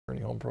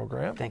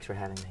program. Thanks for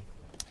having me.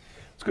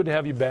 It's good to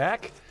have you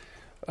back.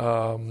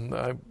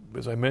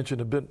 As I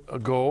mentioned a bit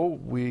ago,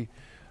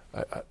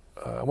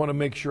 I want to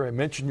make sure I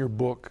mention your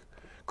book,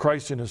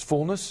 Christ in His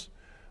Fullness,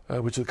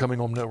 which the Coming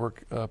Home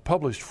Network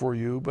published for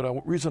you. But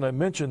the reason I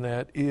mention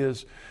that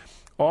is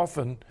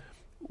often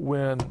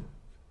when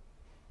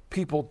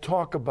people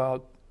talk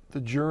about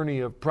the journey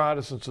of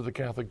Protestants to the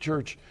Catholic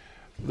Church,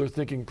 they're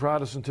thinking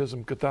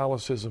Protestantism,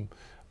 Catholicism,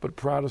 but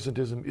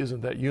Protestantism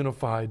isn't that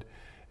unified.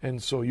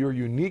 And so your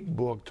unique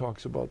book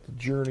talks about the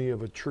journey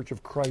of a Church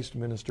of Christ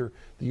minister,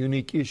 the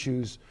unique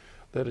issues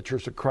that a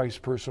Church of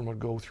Christ person would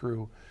go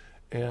through,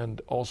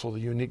 and also the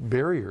unique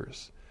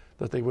barriers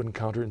that they would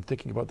encounter in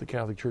thinking about the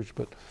Catholic Church.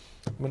 But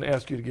I'm going to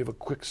ask you to give a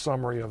quick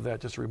summary of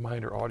that, just to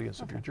remind our audience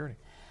of your journey.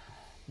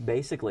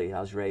 Basically,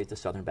 I was raised a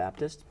Southern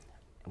Baptist.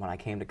 When I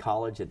came to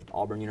college at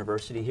Auburn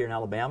University here in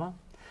Alabama,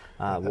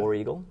 War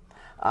Eagle,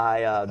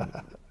 I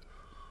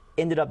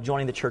ended up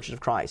joining the Churches of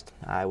Christ.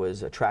 I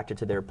was attracted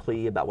to their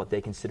plea about what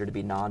they considered to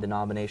be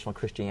non-denominational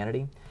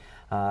Christianity.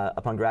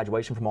 Upon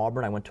graduation from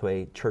Auburn, I went to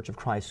a Church of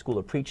Christ School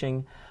of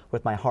Preaching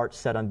with my heart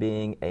set on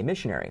being a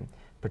missionary,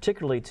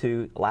 particularly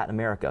to Latin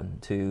America,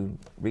 to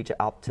reach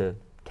out to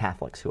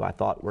Catholics who I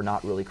thought were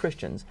not really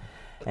Christians.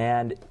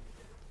 And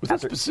was that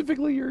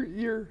specifically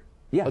your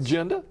yes,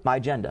 agenda? My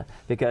agenda,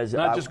 because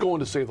not just going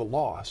to save the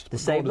lost. To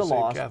save the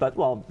lost, but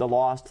well, the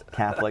lost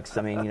Catholics.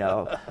 I mean,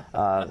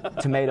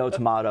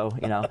 tomato.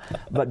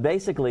 But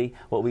basically,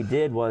 what we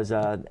did was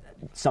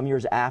some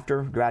years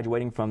after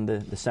graduating from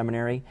the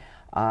seminary,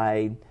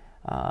 I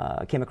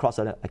came across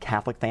a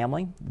Catholic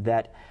family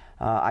that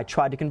I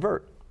tried to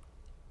convert.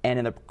 And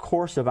in the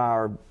course of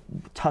our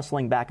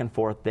tussling back and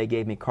forth, they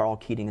gave me Carl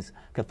Keating's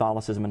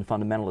Catholicism and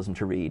Fundamentalism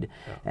to read,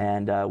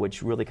 and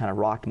which really kind of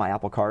rocked my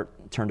apple cart,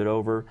 turned it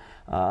over,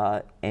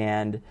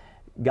 and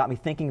got me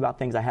thinking about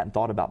things I hadn't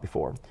thought about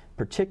before,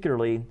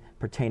 particularly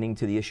pertaining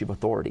to the issue of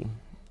authority,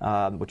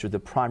 which was the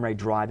primary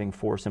driving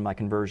force in my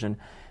conversion,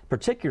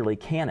 particularly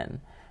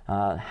canon.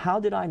 How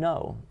did I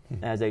know,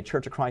 as a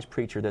Church of Christ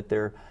preacher, that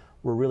there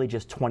were really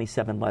just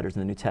 27 letters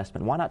in the New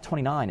Testament? Why not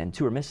 29 and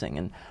 2 are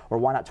missing? Or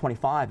why not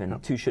 25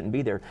 and 2 shouldn't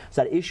be there?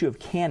 So that issue of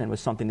canon was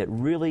something that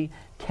really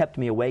kept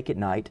me awake at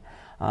night.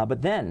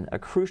 But then a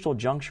crucial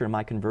juncture in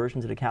my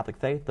conversion to the Catholic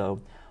faith, though,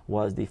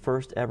 was the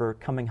first ever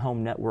Coming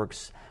Home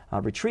Network's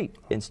retreat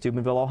in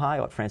Steubenville,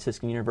 Ohio at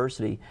Franciscan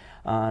University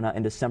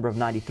in December of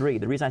 '93.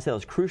 The reason I say it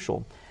was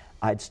crucial,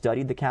 I had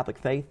studied the Catholic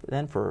faith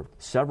then for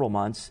several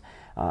months,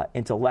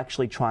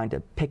 intellectually trying to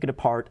pick it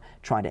apart,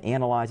 trying to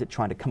analyze it,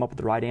 trying to come up with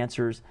the right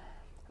answers.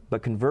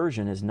 But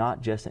conversion is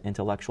not just an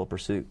intellectual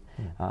pursuit.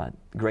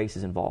 Grace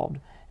is involved.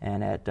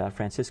 And at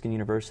Franciscan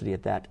University,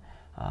 at that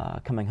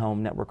Coming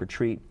Home Network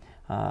retreat,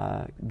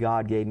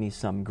 God gave me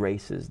some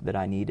graces that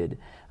I needed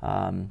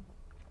when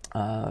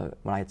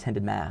I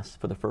attended Mass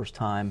for the first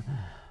time,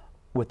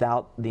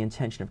 without the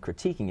intention of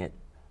critiquing it,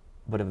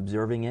 but of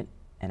observing it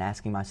and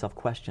asking myself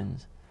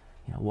questions.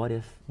 What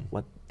if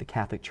what the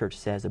Catholic Church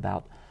says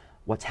about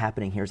what's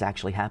happening here is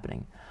actually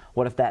happening?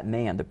 What if that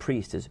man, the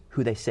priest, is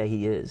who they say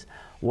he is?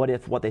 What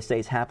if what they say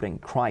is happening,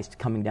 Christ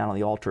coming down on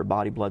the altar,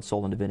 body, blood,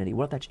 soul, and divinity?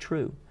 What if that's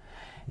true?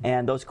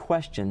 And those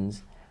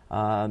questions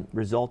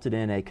resulted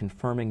in a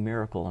confirming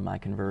miracle in my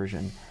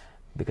conversion,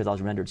 because I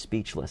was rendered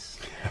speechless.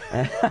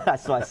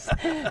 So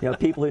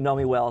people who know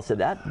me well said,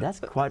 that's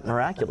quite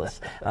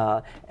miraculous.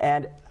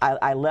 And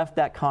I left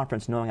that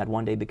conference knowing I'd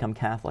one day become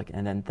Catholic.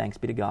 And then, thanks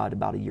be to God,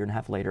 about a year and a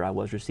half later, I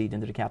was received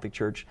into the Catholic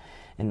Church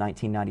in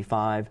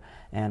 1995.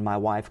 And my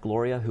wife,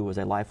 Gloria, who was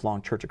a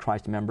lifelong Church of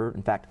Christ member,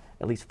 in fact,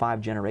 at least 5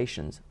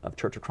 generations of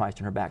Church of Christ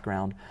in her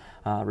background,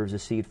 was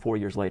received 4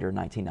 years later in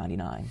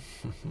 1999.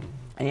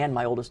 And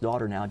my oldest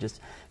daughter now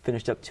just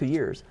finished up 2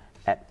 years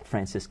at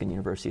Franciscan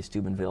University of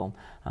Steubenville,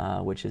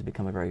 which has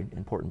become a very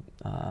important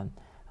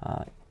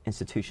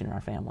institution in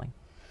our family.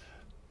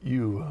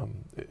 You,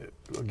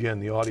 again,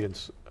 the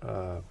audience,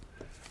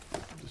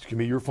 just give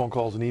me your phone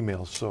calls and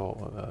emails,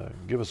 so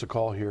give us a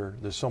call here.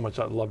 There's so much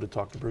I'd love to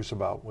talk to Bruce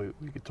about.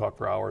 We could talk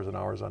for hours and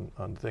hours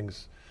on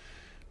things,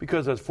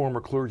 because as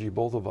former clergy,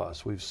 both of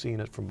us, we've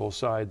seen it from both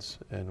sides,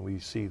 and we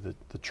see the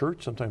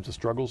church, sometimes the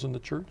struggles in the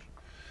church.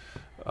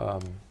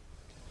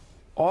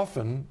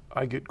 Often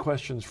I get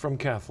questions from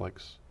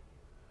Catholics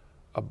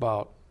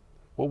about,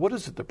 well, what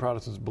is it that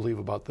Protestants believe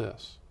about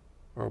this?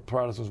 Or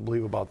Protestants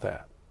believe about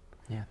that?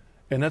 Yeah.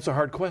 And that's a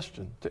hard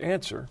question to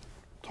answer.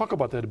 Talk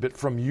about that a bit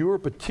from your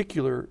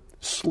particular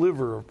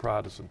sliver of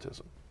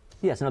Protestantism.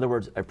 Yes, in other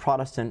words, a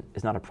Protestant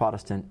is not a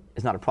Protestant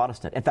is not a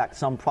Protestant. In fact,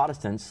 some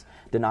Protestants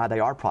deny they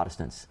are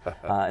Protestants.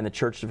 In the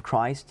Church of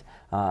Christ,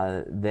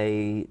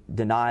 they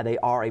deny they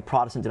are a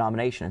Protestant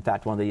denomination. In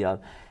fact, one of the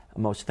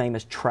most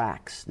famous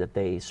tracts that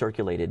they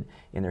circulated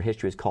in their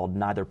history is called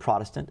Neither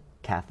Protestant,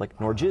 Catholic,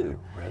 nor Jew,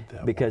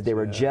 because they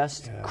were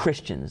just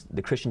Christians,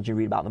 the Christians you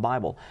read about in the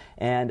Bible.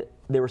 And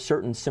there were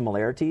certain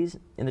similarities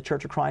in the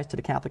Church of Christ to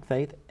the Catholic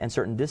faith and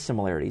certain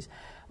dissimilarities.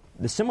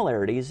 The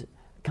similarities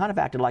kind of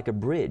acted like a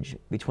bridge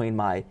between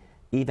my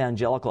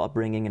evangelical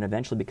upbringing and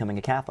eventually becoming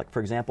a Catholic.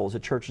 For example, it was the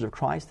Churches of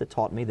Christ that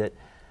taught me that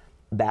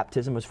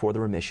baptism was for the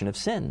remission of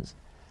sins.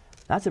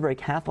 That's a very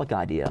Catholic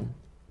idea,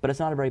 but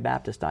it's not a very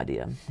Baptist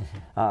idea.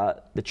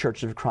 The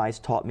Church of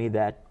Christ taught me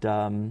that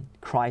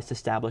Christ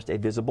established a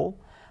visible,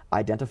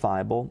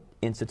 identifiable,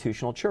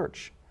 institutional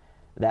church.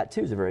 That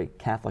too is a very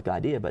Catholic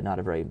idea, but not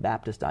a very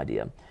Baptist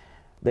idea.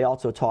 They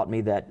also taught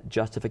me that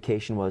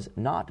justification was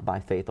not by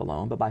faith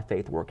alone, but by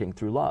faith working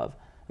through love.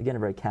 Again, a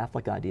very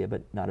Catholic idea,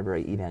 but not a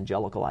very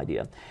evangelical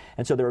idea.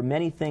 And so there are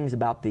many things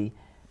about the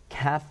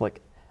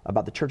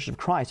Churches of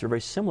Christ that are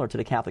very similar to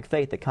the Catholic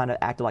faith that kind of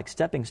acted like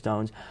stepping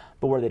stones,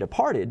 but where they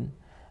departed,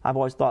 I've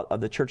always thought of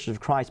the Churches of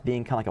Christ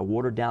being kind of like a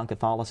watered-down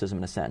Catholicism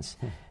in a sense.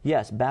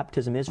 Yes,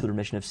 baptism is for the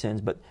remission of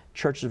sins, but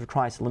Churches of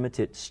Christ limit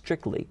it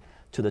strictly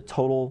to the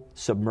total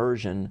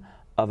submersion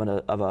of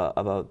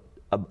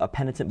a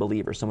penitent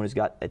believer, someone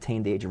who's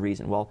attained the age of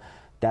reason. Well,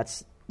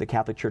 the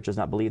Catholic Church does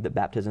not believe that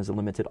baptism is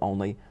limited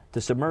only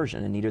to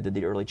submersion, and neither did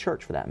the early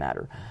church for that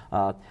matter.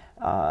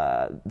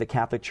 The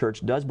Catholic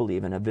Church does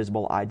believe in a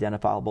visible,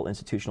 identifiable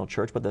institutional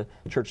church, but the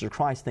Churches of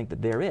Christ think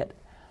that they're it.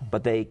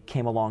 But they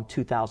came along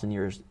 2,000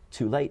 years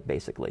too late,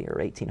 basically, or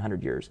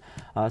 1,800 years.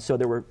 So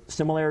there were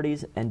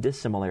similarities and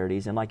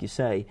dissimilarities, and like you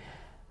say,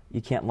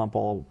 you can't lump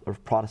all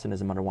of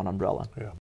Protestantism under one umbrella. Yeah.